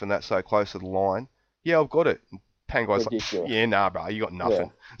safe half and that so close to the line. Yeah, I've got it. Pangai's like, yeah, nah, bro, you got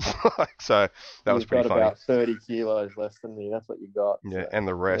nothing. Yeah. So that was pretty funny. About 30 kilos less than me. That's what you got. Yeah, so. And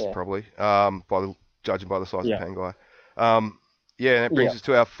the rest probably, judging by the size of Pangai. And that brings us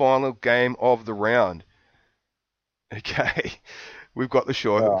to our final game of the round. Okay, we've got the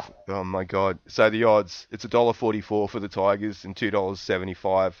short. Oh my God! So the odds, it's $1.44 for the Tigers and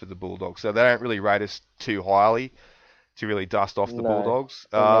 $2.75 for the Bulldogs. So they don't really rate us too highly to really dust off the Bulldogs.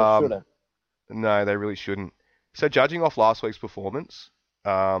 They shouldn't. No, they really shouldn't. So judging off last week's performance,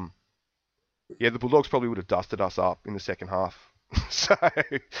 the Bulldogs probably would have dusted us up in the second half. So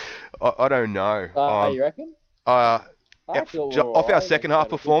I don't know. You reckon? Off our second half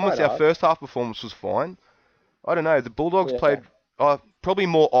performance, our first half performance was fine. I don't know. The Bulldogs played probably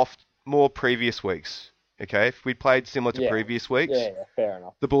more previous weeks. Okay, if we'd played similar to previous weeks, fair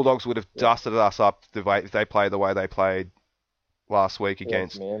enough. The Bulldogs would have dusted us up if they played the way they played last week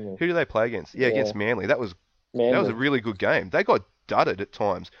against. Who did they play against? Against Manly. That was a really good game. They got dudded at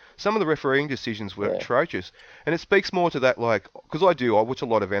times. Some of the refereeing decisions were atrocious, and it speaks more to that, like, because I watch a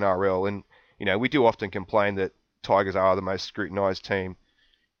lot of NRL, and we do often complain that Tigers are the most scrutinised team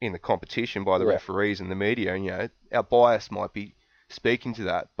in the competition by the referees and the media, and our bias might be speaking to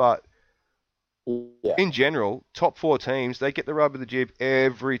that, but in general, top 4 teams, they get the rub of the jib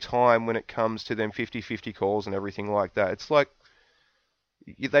every time when it comes to them 50-50 calls and everything like that. It's like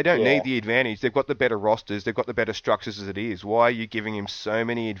they don't need the advantage. They've got the better rosters. They've got the better structures as it is. Why are you giving him so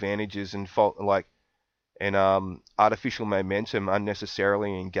many advantages and artificial momentum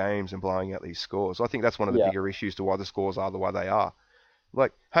unnecessarily in games and blowing out these scores? I think that's one of the bigger issues to why the scores are the way they are.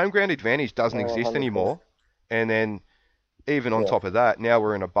 Like, home ground advantage doesn't exist anymore. And then even on top of that, now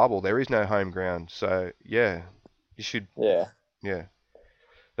we're in a bubble. There is no home ground. So, you should... Yeah.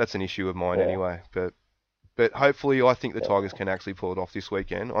 That's an issue of mine anyway. But hopefully I think the Tigers can actually pull it off this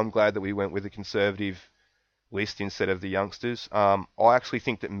weekend. I'm glad that we went with a conservative list instead of the youngsters. I actually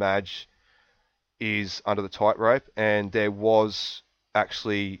think that Madge is under the tightrope, and there was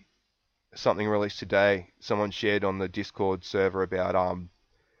actually something released today. Someone shared on the Discord server about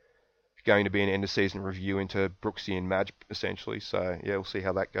going to be an end of season review into Brooksy and Madge essentially. So we'll see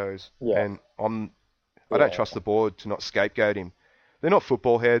how that goes. And I don't trust the board to not scapegoat him. They're not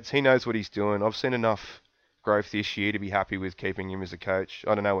football heads. He knows what he's doing. I've seen enough growth this year to be happy with keeping him as a coach.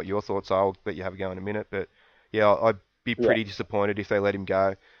 I don't know what your thoughts are. I'll let you have a go in a minute, but I'd be pretty disappointed if they let him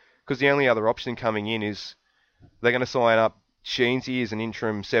go, because the only other option coming in is they're going to sign up Sheensy as an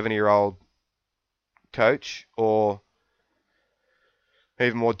interim 70-year-old coach, or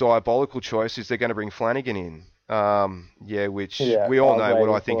even more diabolical choice is they're going to bring Flanagan in. We all know what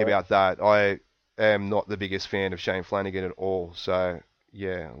I think about that. I am not the biggest fan of Shane Flanagan at all. So,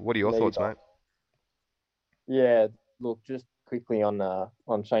 what are your thoughts, mate? Yeah, look, just quickly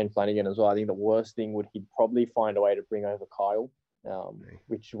on Shane Flanagan as well. I think the worst thing would he'd probably find a way to bring over Kyle,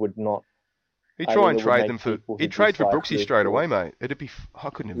 which would not. He'd try and trade them for. He'd trade for Brooksy straight away, mate. It'd be.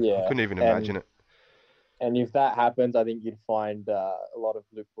 I couldn't even imagine it. And if that happens, I think you'd find a lot of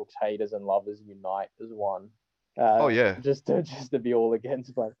Luke Brooks haters and lovers unite as one. Just to be all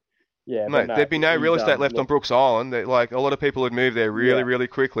against, but mate, there'd be no real estate left on Brooks Island. Like, a lot of people would move there really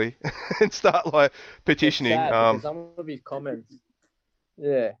quickly and start like petitioning. Some of his comments,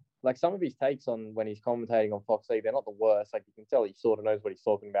 like some of his takes on when he's commentating on Fox E, they're not the worst. Like, you can tell he sort of knows what he's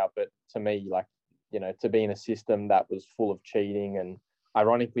talking about. But to me, like, to be in a system that was full of cheating, and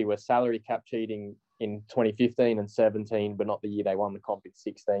ironically, we're salary cap cheating in 2015 and 17, but not the year they won the comp in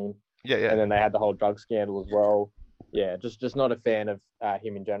 16. And then they had the whole drug scandal as well. Just not a fan of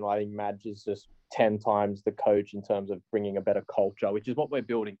him in general. I think Madge is just 10 times the coach in terms of bringing a better culture, which is what we're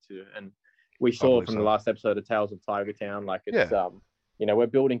building to. And we saw from the last episode of Tales of Tiger Town, like it's, we're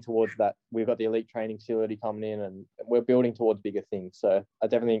building towards that. We've got the elite training facility coming in, and we're building towards bigger things. So I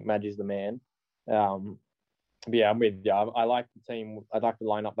definitely think Madge is the man. I'm with you. I like the team. I like the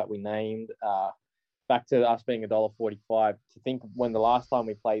lineup that we named. Back to us being $1.45. To think when the last time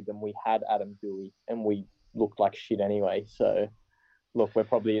we played them, we had Adam Dewey, and we looked like shit anyway. So, look, it's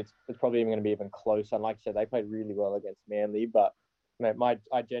probably even going to be even closer. And like I said, they played really well against Manly. But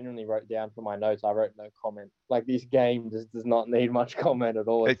I genuinely wrote down for my notes. I wrote no comment. Like, this game just does not need much comment at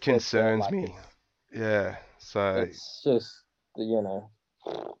all. It concerns me. So it's just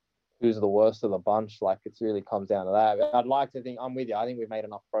who's the worst of the bunch. Like, it really comes down to that. I'd like to think I'm with you. I think we've made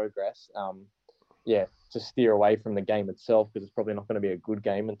enough progress. To steer away from the game itself, because it's probably not going to be a good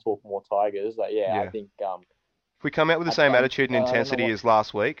game, and talk more Tigers. Like, I think if we come out with the same attitude and intensity as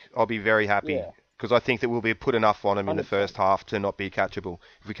last week, I'll be very happy, because I think that we'll be put enough on them in the first half to not be catchable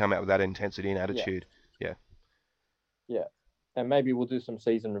if we come out with that intensity and attitude. And maybe we'll do some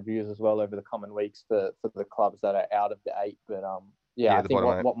season reviews as well over the coming weeks for the clubs that are out of the 8. But I think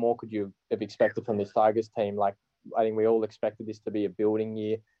what more could you have expected from this Tigers team? Like, I think we all expected this to be a building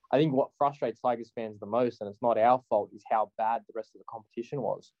year. I think what frustrates Tigers fans the most, and it's not our fault, is how bad the rest of the competition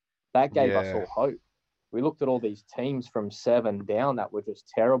was. That gave us all hope. We looked at all these teams from 7 down that were just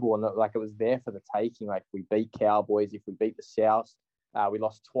terrible, and it was there for the taking. Like, we beat Cowboys, if we beat the South, we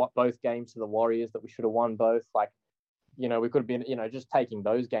lost both games to the Warriors that we should have won both. Like, we could have been, just taking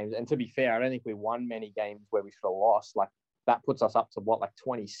those games. And to be fair, I don't think we won many games where we should have lost. Like, that puts us up to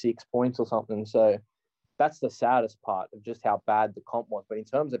 26 points or something. So that's the saddest part of just how bad the comp was. But in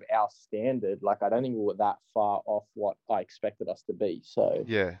terms of our standard, like, I don't think we were that far off what I expected us to be. So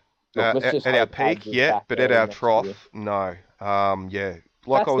at our peak, but at our trough, no.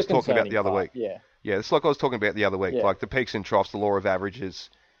 Like I was talking about the other week. It's like I was talking about the other week. Like, the peaks and troughs, the law of averages.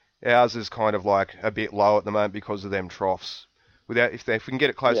 Ours is kind of like a bit low at the moment because of them troughs. If we can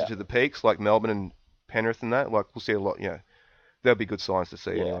get it closer to the peaks, like Melbourne and Penrith and that, like, we'll see a lot. they'll be good signs to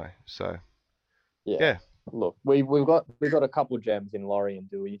see Yeah. anyway. So Yeah. yeah. Look, we've got a couple gems in Laurie and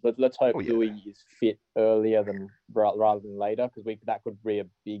Dewey. Let's hope Dewey is fit earlier rather than later, because that could be a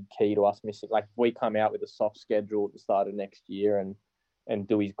big key to us missing. Like, if we come out with a soft schedule at the start of next year and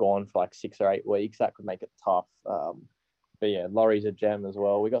Dewey's gone for like 6 or 8 weeks, that could make it tough. But yeah, Laurie's a gem as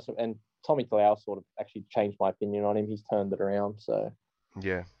well. We got some, and Tommy Talau sort of actually changed my opinion on him. He's turned it around. So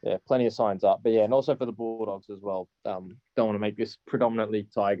Yeah, plenty of signs up. But yeah, and also for the Bulldogs as well. Don't want to make this predominantly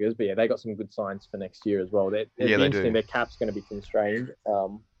Tigers, but yeah, they got some good signs for next year as well. They're interesting. do. Their cap's going to be constrained.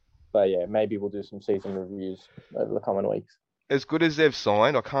 But yeah, maybe we'll do some season reviews over the coming weeks. As good as they've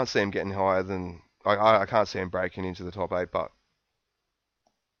signed, I can't see them getting higher than I can't see them breaking into the top 8. But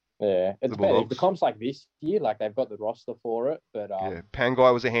yeah, it's better. If the comp's like this year, like they've got the roster for it. But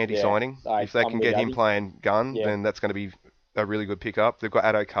Pangai was a handy signing. If they can get him playing gun, then that's going to be a really good pickup. They've got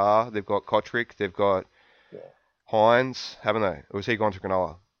Addo-Carr, they've got Kotrick, they've got Hines, haven't they? Or was he gone to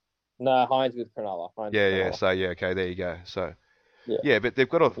Cronulla? No, Hines with Cronulla. Yeah. So okay, there you go. So but they've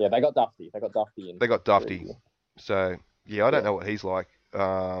got they got Duffy. They got Duffy in. They got Duffy. So I don't know what he's like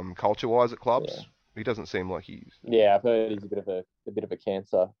culture-wise at clubs. Yeah. He doesn't seem like he's. Yeah, I've heard he's a bit of a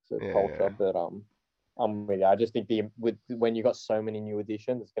cancer to culture, but I'm with you. I just think when you got so many new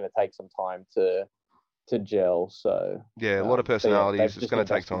additions, it's going to take some time to gel. So a lot of personalities. It's going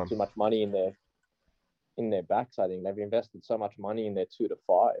to take time. Too much money in their backs. I think they've invested so much money in their 2 to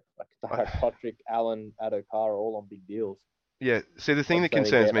 5. Like Kotrick, Allen, Addo-Carr are all on big deals. Yeah. See, the thing that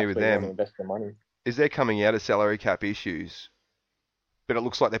concerns me with them is they're coming out of salary cap issues, but it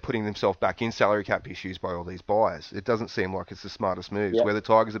looks like they're putting themselves back in salary cap issues by all these buys. It doesn't seem like it's the smartest moves. Where the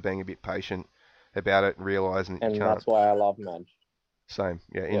Tigers are being a bit patient about it and realising that you can't. And that's why I love Madge. Same.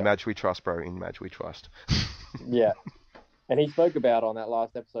 Yeah, in Madge we trust, bro. In Madge we trust. Yeah. And he spoke about on that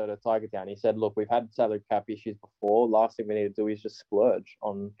last episode of Tiger Town, he said, look, we've had salary cap issues before. Last thing we need to do is just splurge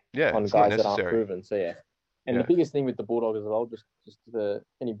on guys that aren't proven. So, And the biggest thing with the Bulldogs as well, just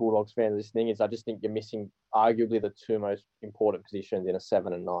any Bulldogs fans listening, is I just think you're missing arguably the 2 most important positions in a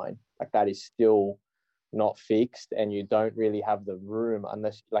 7 and 9. Like, that is still not fixed, and you don't really have the room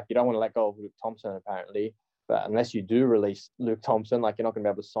unless, like, you don't want to let go of Luke Thompson, apparently. But unless you do release Luke Thompson, like, you're not going to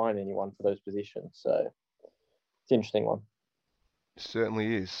be able to sign anyone for those positions. So it's an interesting one.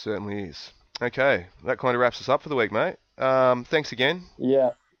 Certainly is. Okay, that kind of wraps us up for the week, mate. Thanks again. Yeah.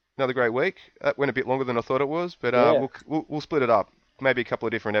 Another great week. That went a bit longer than I thought it was, but we'll split it up. Maybe a couple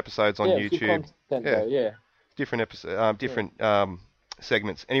of different episodes on YouTube. Different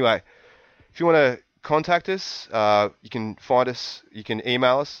segments. Anyway, if you want to contact us, you can find us. You can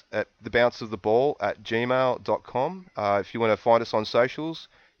email us at thebounceoftheball@gmail.com. If you want to find us on socials,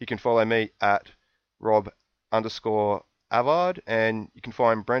 you can follow me at Rob_Avard, and you can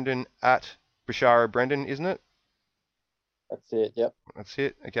find Brendan at Bashara Brendan, isn't it? That's it, yep. That's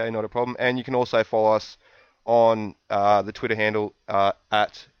it. Okay, not a problem. And you can also follow us on the Twitter handle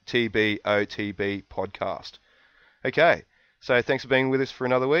at TBOTB Podcast. Okay, so thanks for being with us for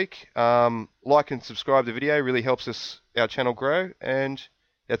another week. Like and subscribe to the video. Really helps our channel grow. And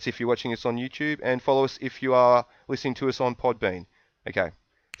that's if you're watching us on YouTube. And follow us if you are listening to us on Podbean. Okay,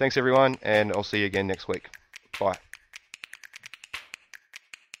 thanks everyone, and I'll see you again next week. Bye.